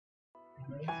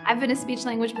I've been a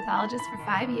speech-language pathologist for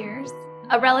 5 years.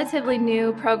 A relatively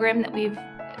new program that we've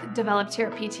developed here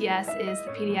at PTS is the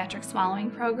Pediatric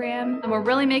Swallowing Program. And we're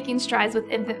really making strides with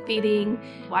infant feeding,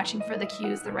 watching for the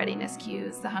cues, the readiness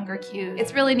cues, the hunger cues.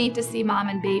 It's really neat to see mom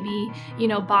and baby,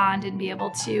 bond and be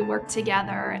able to work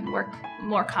together and work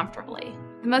more comfortably.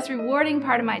 The most rewarding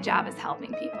part of my job is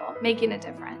helping people, making a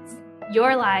difference.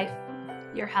 Your life,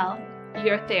 your health,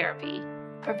 your therapy.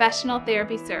 Professional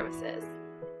Therapy Services.